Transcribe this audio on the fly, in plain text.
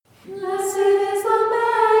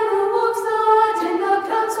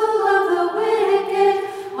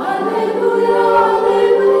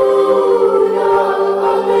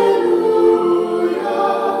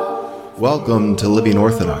Welcome to Living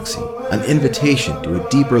Orthodoxy, an invitation to a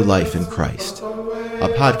deeper life in Christ, a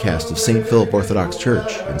podcast of St. Philip Orthodox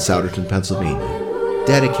Church in Souderton, Pennsylvania,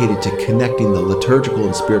 dedicated to connecting the liturgical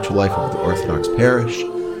and spiritual life of the Orthodox parish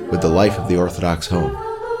with the life of the Orthodox home,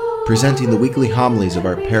 presenting the weekly homilies of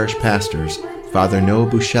our parish pastors, Father Noah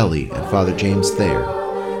Buscelli and Father James Thayer,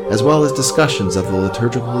 as well as discussions of the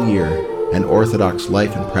liturgical year and Orthodox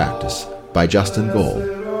life and practice by Justin Gold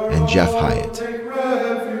and Jeff Hyatt.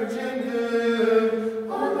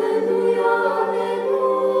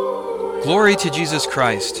 Glory to Jesus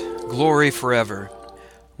Christ, glory forever.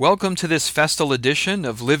 Welcome to this festal edition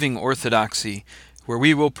of Living Orthodoxy, where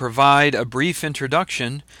we will provide a brief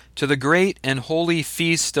introduction to the great and holy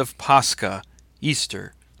feast of Pascha,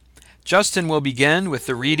 Easter. Justin will begin with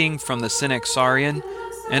the reading from the Synaxarion,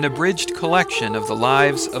 an abridged collection of the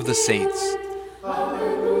lives of the saints.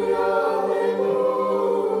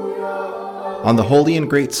 On the holy and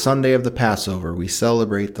great Sunday of the Passover, we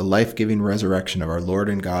celebrate the life-giving resurrection of our Lord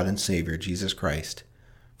and God and Savior, Jesus Christ.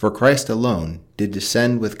 For Christ alone did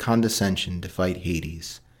descend with condescension to fight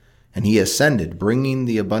Hades, and he ascended, bringing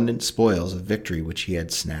the abundant spoils of victory which he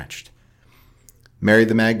had snatched. Mary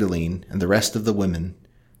the Magdalene and the rest of the women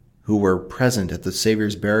who were present at the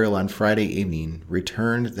Savior's burial on Friday evening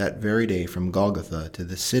returned that very day from Golgotha to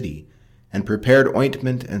the city and prepared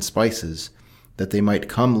ointment and spices that they might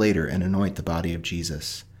come later and anoint the body of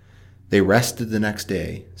Jesus. They rested the next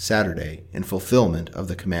day, Saturday, in fulfillment of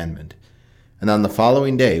the commandment. And on the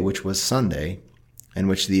following day, which was Sunday, and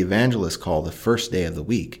which the evangelists call the first day of the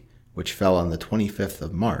week, which fell on the 25th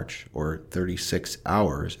of March, or 36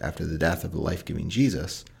 hours after the death of the life-giving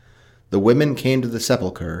Jesus, the women came to the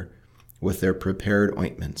sepulchre with their prepared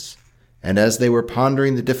ointments. And as they were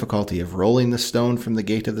pondering the difficulty of rolling the stone from the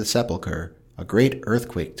gate of the sepulchre, a great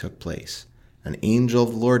earthquake took place. An angel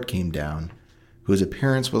of the Lord came down, whose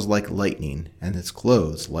appearance was like lightning, and his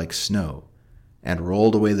clothes like snow, and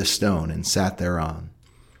rolled away the stone and sat thereon.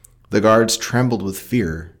 The guards trembled with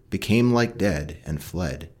fear, became like dead, and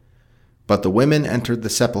fled. But the women entered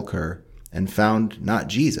the sepulchre and found not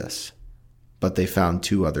Jesus, but they found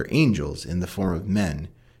two other angels in the form of men,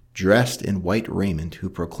 dressed in white raiment,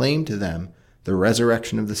 who proclaimed to them the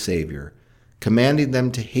resurrection of the Savior, commanding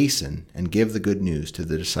them to hasten and give the good news to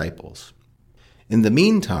the disciples. In the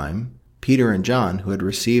meantime, Peter and John, who had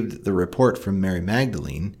received the report from Mary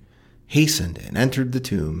Magdalene, hastened and entered the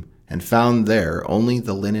tomb and found there only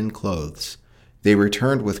the linen clothes. They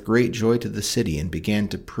returned with great joy to the city and began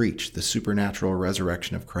to preach the supernatural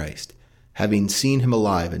resurrection of Christ, having seen him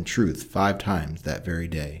alive in truth 5 times that very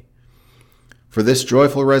day. For this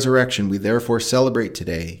joyful resurrection we therefore celebrate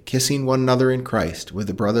today, kissing one another in Christ with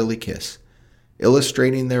a brotherly kiss,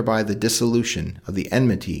 illustrating thereby the dissolution of the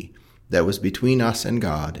enmity that was between us and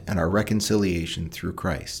God, and our reconciliation through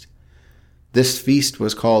Christ. This feast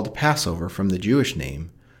was called Passover from the Jewish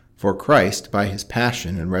name, for Christ, by his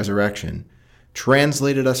passion and resurrection,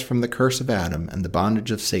 translated us from the curse of Adam and the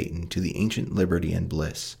bondage of Satan to the ancient liberty and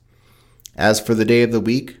bliss. As for the day of the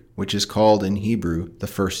week, which is called in Hebrew the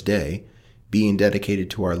first day, being dedicated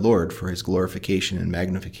to our Lord for his glorification and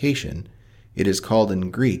magnification, it is called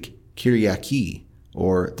in Greek Kyriaki,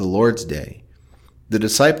 or the Lord's Day. The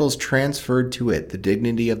disciples transferred to it the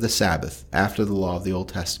dignity of the Sabbath after the law of the Old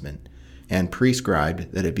Testament, and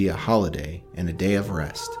prescribed that it be a holiday and a day of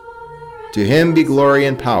rest. To him be glory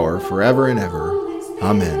and power forever and ever.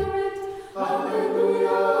 Amen.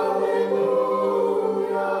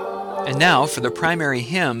 And now for the primary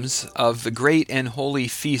hymns of the great and holy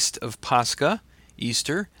feast of Pascha,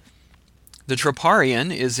 Easter. The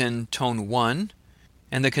Troparion is in tone 1,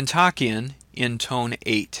 and the Kontakion in tone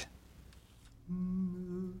 8.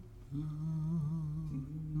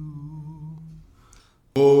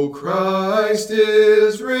 O Christ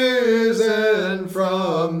is risen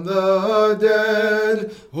from the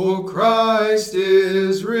dead. O Christ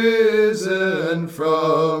is risen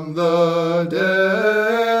from the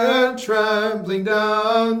dead, trampling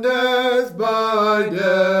down death by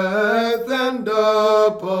death, and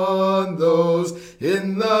upon those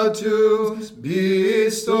in the tombs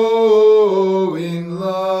bestowing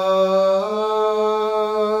life.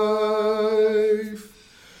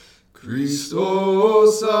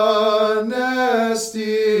 Christos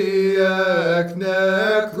anesti ek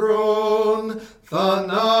nekron,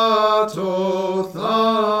 thanaton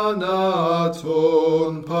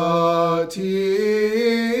patisas,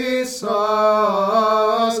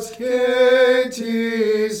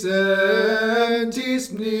 cetis entis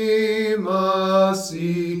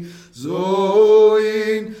mnimasi,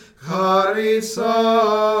 zoin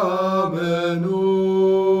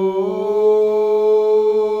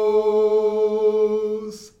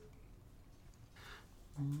charisamenos.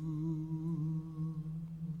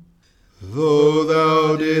 Though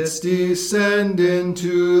thou didst descend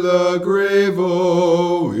into the grave,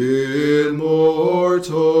 O immortal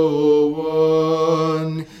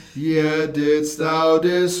one, yet didst thou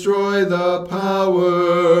destroy the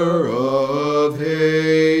power of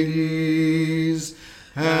Hades,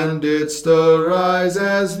 and didst arise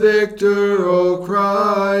as victor, O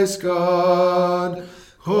Christ God,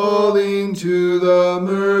 calling to the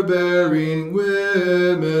myrrh-bearing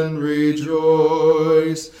women,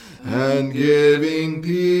 rejoice, and giving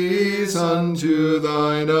peace unto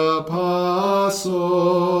thine apostles,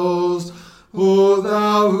 O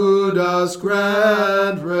thou who dost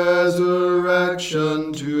grant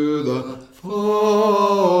resurrection to the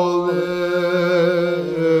fallen.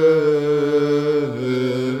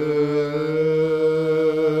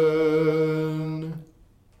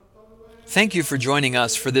 Thank you for joining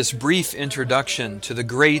us for this brief introduction to the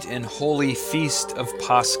great and holy feast of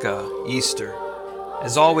Pascha, Easter.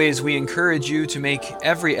 As always, we encourage you to make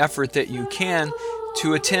every effort that you can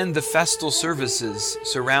to attend the festal services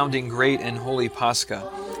surrounding great and holy Pascha,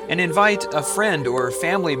 and invite a friend or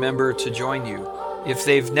family member to join you. If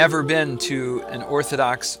they've never been to an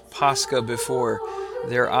Orthodox Pascha before,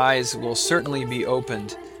 their eyes will certainly be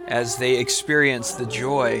opened as they experience the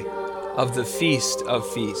joy of the Feast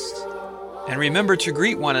of Feasts. And remember to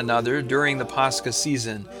greet one another during the Pascha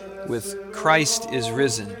season with "Christ is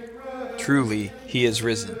risen." Truly, He is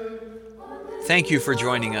risen. Thank you for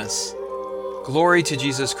joining us. Glory to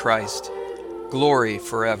Jesus Christ. Glory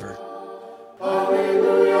forever. Amen.